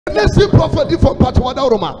let's see prophet for Pacho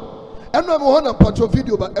Wadauroma. And I'm on a Pacho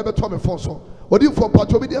video by ever Tommy Fonso. What if for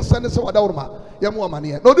Pacho video send us Wadauroma?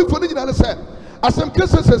 Yamuamania. No different than I said. As some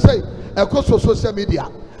cases say, across social media.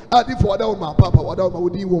 I did for Wadauroma, Papa Wadauroma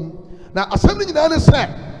with the womb. Now, assembling in the say,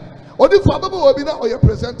 what if for Baba will be now or your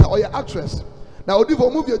presenter or your actress? Now, what if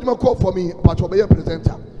for movie you call for me, Pacho be a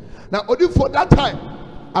presenter? Now, what if for that time,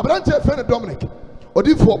 I brought a friend Dominic. What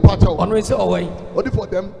if for Pacho? On way away. What if for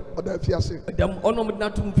them or their fiancé? Them on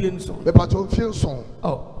not to feel so. The Pacho feel so.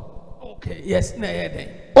 Oh. Okay, yes,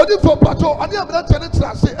 what if for Pacho? I never done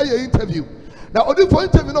an interview. Now, what if for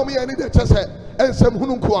interview no me I need a chance and some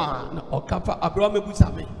Hunukwa or Kappa Abraham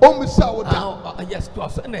Busami. Oh, Miss Sour, yes, to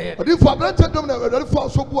us. But if I granted them that for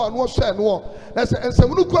so one was share no, that's and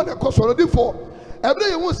some Hunukwa the cost already for every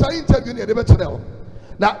day was I interview near the better.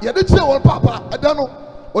 Now, you didn't tell Papa, I don't know,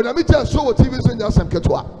 when I meet a show of TV in Yasam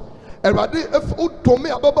Ketua. And I did if to me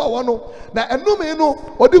about one. Now, and no man know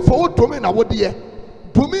what if for to me now what dear.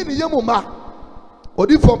 To me, the Yamuma,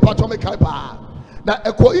 or if for Patomic Kaipa. Now,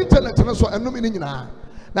 a co internet and so and no meaning now.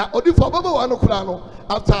 Now, or if for Baba Wano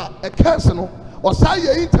after a casino or say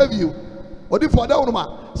an interview, or if for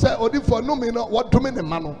Daunuma, say, or if for no mean what to mean the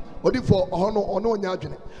mano, or if for honor or no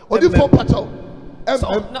yajin, or if for Pato.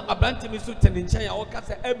 So now a blank is to tell in China or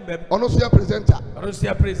Casa Onosia presenter.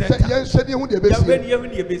 Onosia presenter. Yes, said you would be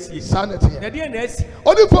sanity.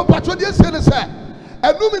 Only for Patronian Senator.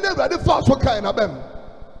 And no mean never the first one kind of them.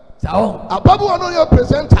 So a babu on your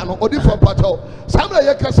presenter or different patrol. Some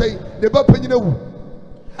like you say the Bapin.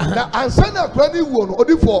 Now, and send a granny one or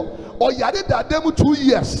before or yaded that demo 2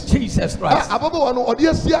 years. Jesus Christ. Ababu or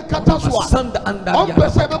dear Sia Cataswa. On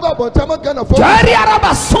Pesaba, but Tamagana for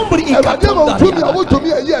somebody. I want to be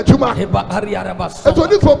a year to my it's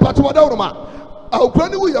only for Patuadorma. Our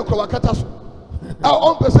granny will your Catas. Our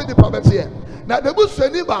own person department here. Now, the bush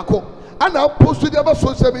sending back and I'll post to the other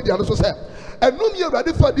social media. And no me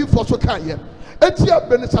ready for the for so kind yet. It's here,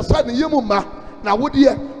 BERNICE ASARE Yemuma. Now, would you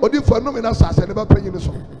or the phenomenal assassin never pay you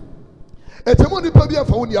so? A testimony probably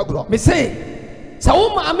for when you grow. Me say,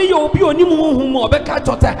 so I mean, you'll be on you more Becca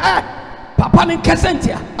Papa and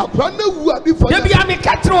Cassentia. I plan who are before the army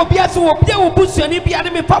catcher or Bias or Pia Bush and if you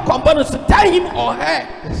had me for components to tie him or her.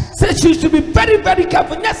 Says you should be very, very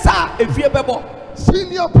careful. Yes, sir, if you're able.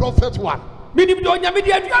 Senior prophet one. Meaning, don't you mean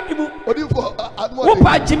what do you for?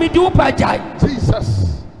 Opa Jimmy do Pajai.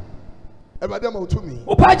 Jesus. Everybody to me.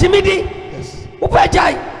 Opa Jimmy. Yes.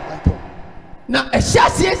 Upajai. Now a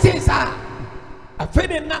chassis says, I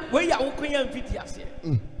feel not where you are okay and fit yes.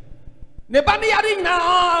 Nebani are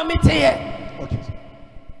now, me tell you.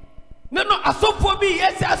 No, I saw for me,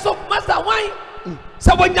 yes, I saw Master Wine.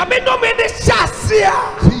 So when you made no man chassis,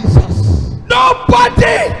 Jesus,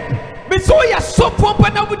 nobody, me saw you so for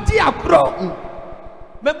when I would dear grow.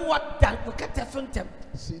 Remember what that you get a sontem.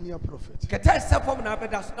 Senior prophet. Get a self from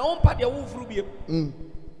Nabedas, no one party of Ruby.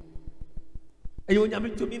 You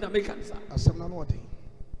want to mean Americans? And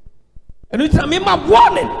it's a my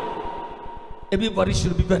warning. Everybody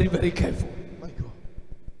should be very, very careful. My God.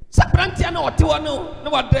 Sabrantiano or Tuano,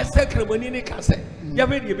 no address ceremony in a cassette. You're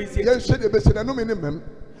very busy. Yes, said the best. I know minimum.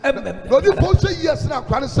 No, you both say yes now.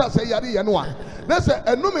 Cranasa say Yadi and one. That's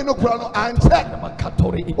a numino crown and check.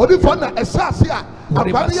 What if one a sassia? A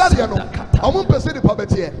Paniano. I won't pursue the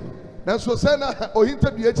poverty. That's what Senna or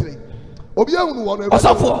interviewing. Obian one was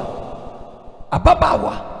for.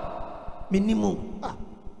 Ababawa minimum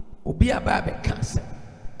obi ababe cancer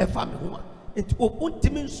e family woman enti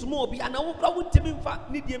opuntimi small bi ana wo kra wuntimi fa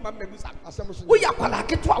ni die ma mebusa wo yakwala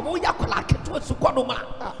keto wo yakwala keto sukono ma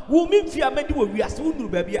wo mimfi amedi wo wiase wo nuru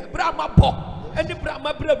ba bia bra ma bo eni bra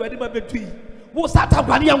ma bra ba di ma betui wo sata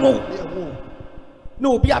gwani anwo na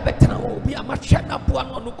obi abetena obi amahwe na bo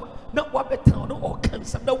ano no na wo abetena no o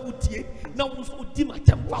cancer na wutie na wo so di ma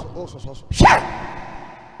tempa hwe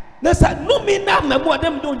Nessa no me now, my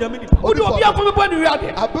them don't Yamini. Who do you have from a point in reality?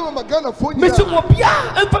 I built my gun for Mr.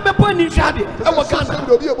 Mopia and from a point in reality. I was going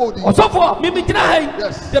to so for maybe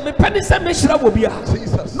yes, the penny sent me will be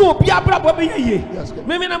Jesus. No, Pia probably ye.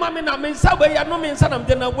 Maybe na mamma means Subway, no means son of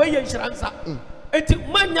the way insurance. And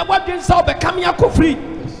man, you what you saw becoming a free.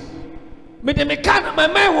 Made the mechanic, my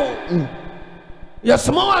man. You're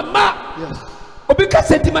small and ma. Yes. Or because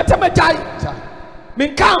sentimental, my child.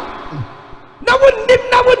 May come. Na wouldn't nip.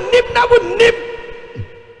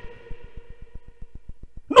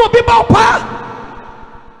 No be about pa.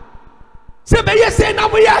 Say be say na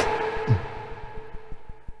we are.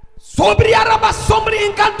 Sobri araba somebody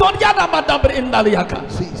in Canton yada madabri in Daliaka.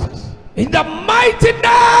 Jesus. In the mighty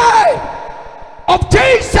name of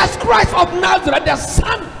Jesus Christ of Nazareth, the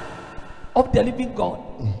Son of the living God.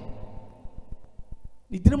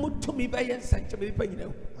 Ni drum to me by yen sanche me pa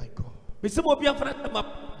nyina. My God. Me se mo bia fana ma.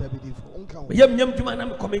 David for unka. Me yam nyam djuma na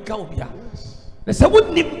me come kan obia. Na se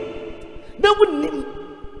wonnim. Na wonnim.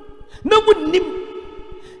 Na wonnim.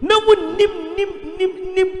 Na wonnim nim.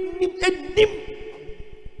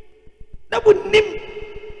 Na wonnim.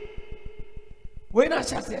 We na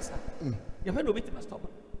chase esa. You find obiti must stop.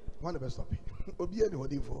 One the best stop. Obi any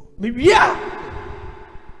hodi for. Me wia.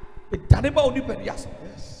 E taneba oni pe yaso.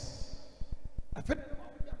 Yes. I feel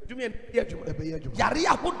djuma en dia djuma. E be ye djuma. Yare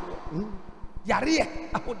ahodo. Yare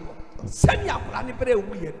ahodo. Sami akula ni pere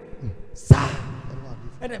wu ye. Sa.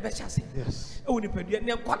 And a beshasi. Yes. Only pedia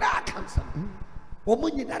ne kwada cancer.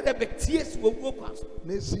 Woman you not have tears will go past.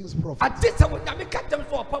 Nations prophet. I did some when I catch them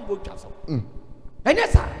for a pumbo castle. And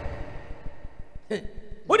yes, sir.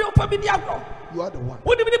 What do you family are? You are the one.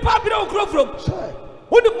 What do you popular grow from? Sure.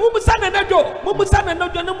 What do Mumusan and Najo? Mumusan and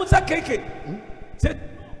Najo Musa cake. Said,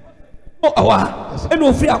 oh, and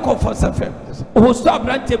no free a call for something. Oh, stop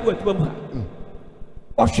ranting with woman.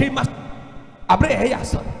 Or she must. Abre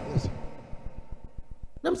son.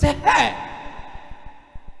 Nam say, hey,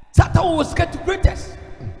 Satan was get to greatest.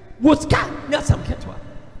 Was can Nasam Ketwa.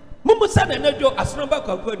 Mumusan and Najo as number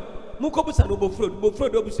of good. Mukobusan over fruit,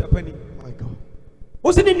 over penny. My God.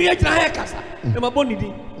 Was it in the edge of Casa? And my bonny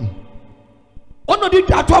did. One of the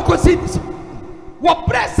talk cities. What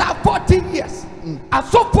press are 14 years. I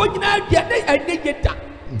saw for you now, and they get done.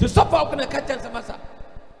 To suffer up in a catch and some massa.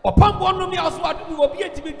 OPAMBOUR me also will be a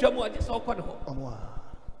TV drama. I just saw quite a hole.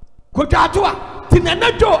 Kojatua,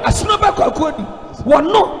 Tinanajo, a snowback or good. One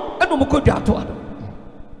no, and no Kojatua.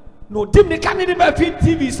 No, Tim the candidate by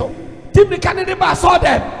TV so. Tim the candidate by saw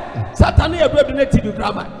them. Satania represented the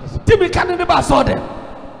drama. Tim the candidate by saw them.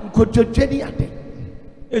 Could Jenny and them.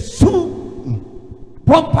 A soon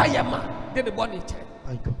Pompire man, then the bonnet.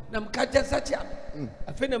 Nam Kaja Sacha,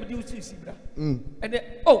 a friend of you see Sibra. And then,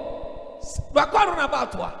 oh, Bakwaron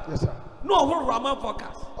about what? Yes, sir. No whole Raman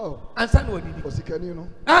forecast. Oh, and son, what did you know?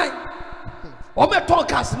 Aye. Ome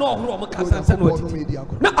talkers no Roman cast and son.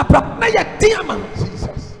 Now, a proper dear man.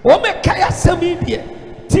 Jesus. Ome Kaya Samibia.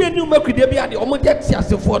 Tienu Makudebia, the Omodetia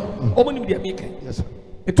phone, Omonia making. Yes, sir.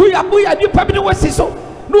 A 2 year boy, I do permanent was so.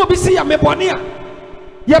 No, be see a Mebonia.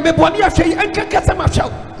 Yamebonia, she and can get some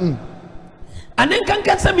shout. And then can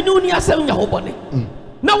get some Minunia selling your body.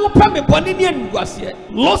 Now, Pame Boninian was here.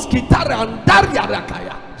 Lost guitar and Daria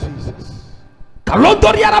Rakaya. Jesus.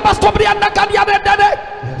 Kalondoria Rabastobria Nakadia Dade.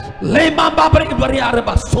 Layman Babri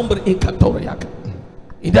Ibariaraba Somber in Cantoriaca.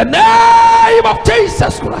 In the name of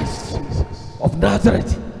Jesus Christ of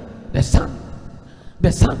Nazareth, the Son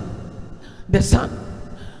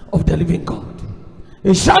of the living God.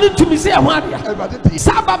 He shouted to me, say,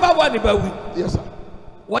 Sababa Wanibawi. Yes, sir.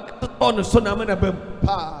 What on the son of Manabem?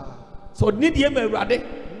 So need ye me rade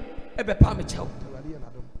ebe pa me chew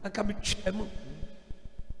aka me twemu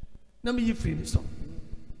na me yifri ni so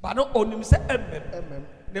ba no onim se emem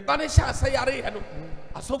ne ba ne sha sayare no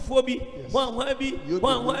asofo bi wan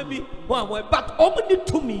bi but omni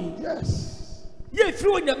to me. Yes, ye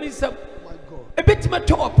free onyame nsam. My God, ebetima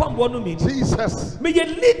twa OPAMBOUR no me Jesus me ye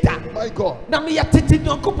leader. My God, na me ya tete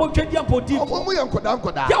nkopo twadi ampodi omo ye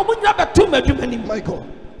nkoda ya omo nya beto madwumani. My God,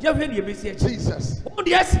 Jesus. Oh,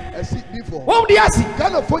 yes. Before. Oh, yes.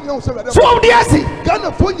 Ghana phone you so Ghana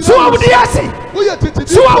phone you. So yes. Oh, yeah.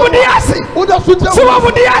 So yes. Oh, that's what. So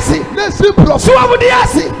yes. Let's see. So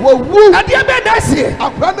yes. Wo. Adia be nasi.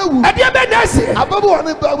 Abrana wu. Adia be nasi. Ababu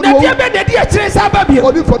ane babu. Adia be de dia chire sa babi.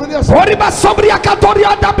 Odi for no yes. Odi ba sobria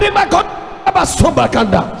katoria da brima god. Aba somba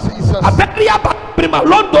kanda. Jesus. Abria ba brima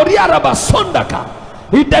londoria raba sondaka.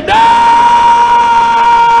 In the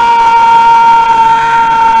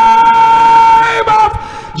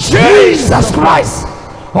Jesus Christ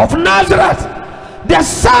of Nazareth, the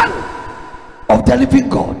Son of the living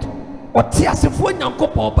God. What tears if when you go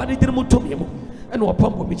but it didn't to me and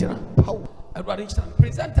OPAMBOUR Mijana. I rather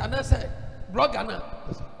present and I say, Blogana,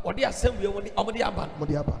 or the assembly of the Omodiaban,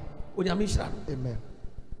 Onyamishan. Amen.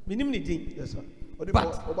 Minimity. Yes, sir. But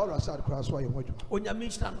about a sad cross why you want you.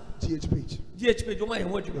 Onyamishan. D.E.H. D.E.H. why you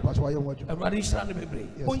want you. That's why you want you. I rather stand the baby.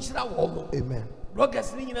 Amen.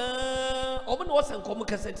 Bloggers, Omen was and come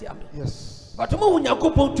cassette. Yes. But when you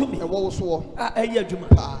go to me, I was so a year Juma.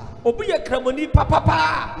 Obi a cramoni,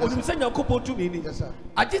 papa, or you send your couple to me. Yes, sir.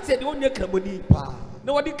 I just said only a cramoni.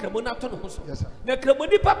 Nobody cramona to us. Yes, sir. The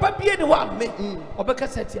cramoni papa be anyone, me, or a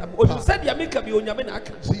cassette. Or you said you make a be on your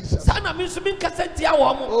menaka. Jesus. Sana means to be cassette.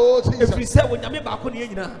 Oh, if we say when you make back on ye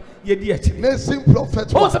dear. Let's sing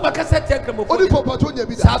prophet. Also, a cassette. Only for Patonia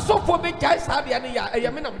be so for me, guys, I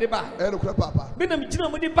am in the bar. Papa. Benam Jina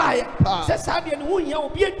Mudi Baya, says Sabian, who you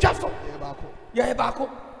be a justle. Yeah, Bako.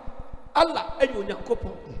 Allah and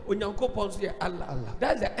Onyankopon say Allah.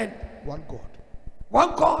 That's the end. One God.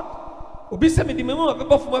 One God. Obi se me di me mo be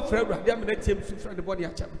bofo ma fra awurade am na tiem su fra de body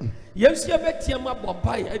acham. Yes ye be tiem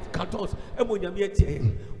abompai cantons e mo nyame atie.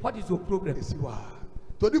 What is your problem?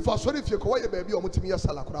 Todi for sorry fie ko wa ye ba bi o mutimi ya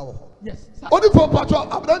sala kura wo. Yes. Only for patro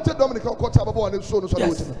abrante Dominic ko ta baba won so no so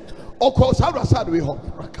no. Oko sabra sad we ho.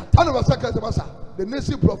 Ana ba second masa. The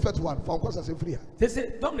nation prophet one from kwasa se free. They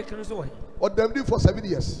say Dominic no so why? O dem di for 7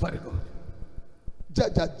 years. Very good.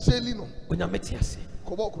 Jaja jeli no. Onyame tiase.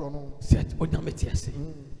 Ko bo kro no. Set onyame tiase.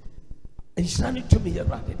 And shine to me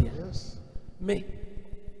around there. Yes. Me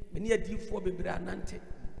near deep for bebre anante.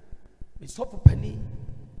 Me so for penny.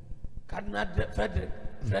 Cardinal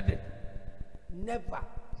Frederick never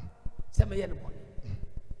say me anybody.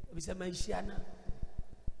 We say my shiana.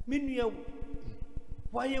 Me knew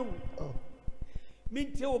why you me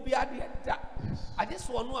tell be at that. I just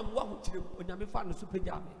want to know I'm one when I'm found super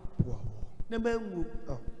jam. Never move.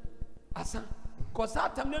 Asa, cause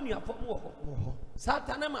Satan knew for more.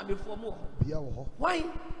 Satan am before more. Why?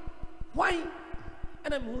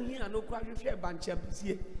 And I'm here no crowd you share bunch of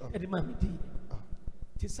here at the mammy.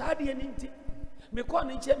 Tisadi and inti. Me call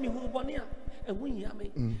and check me who bonia and we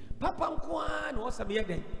yammy. Papa Kwan was a mere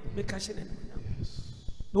day. Me cashin.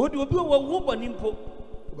 No, do be one woman impo.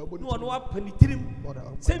 No one up penitrim.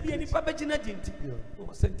 Save any papagina dinty.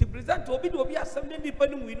 Sent to present to be a Sunday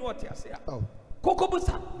depending we know what you say. Coco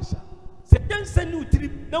Busan. Then send you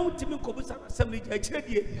trip down to me Cobusan assembly.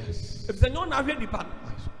 If the non are ready, pan.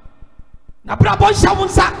 Na brabo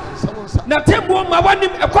shawunsa. Na tembo ma wani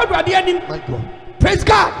e kwadu ade anim. Praise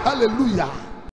God. Hallelujah.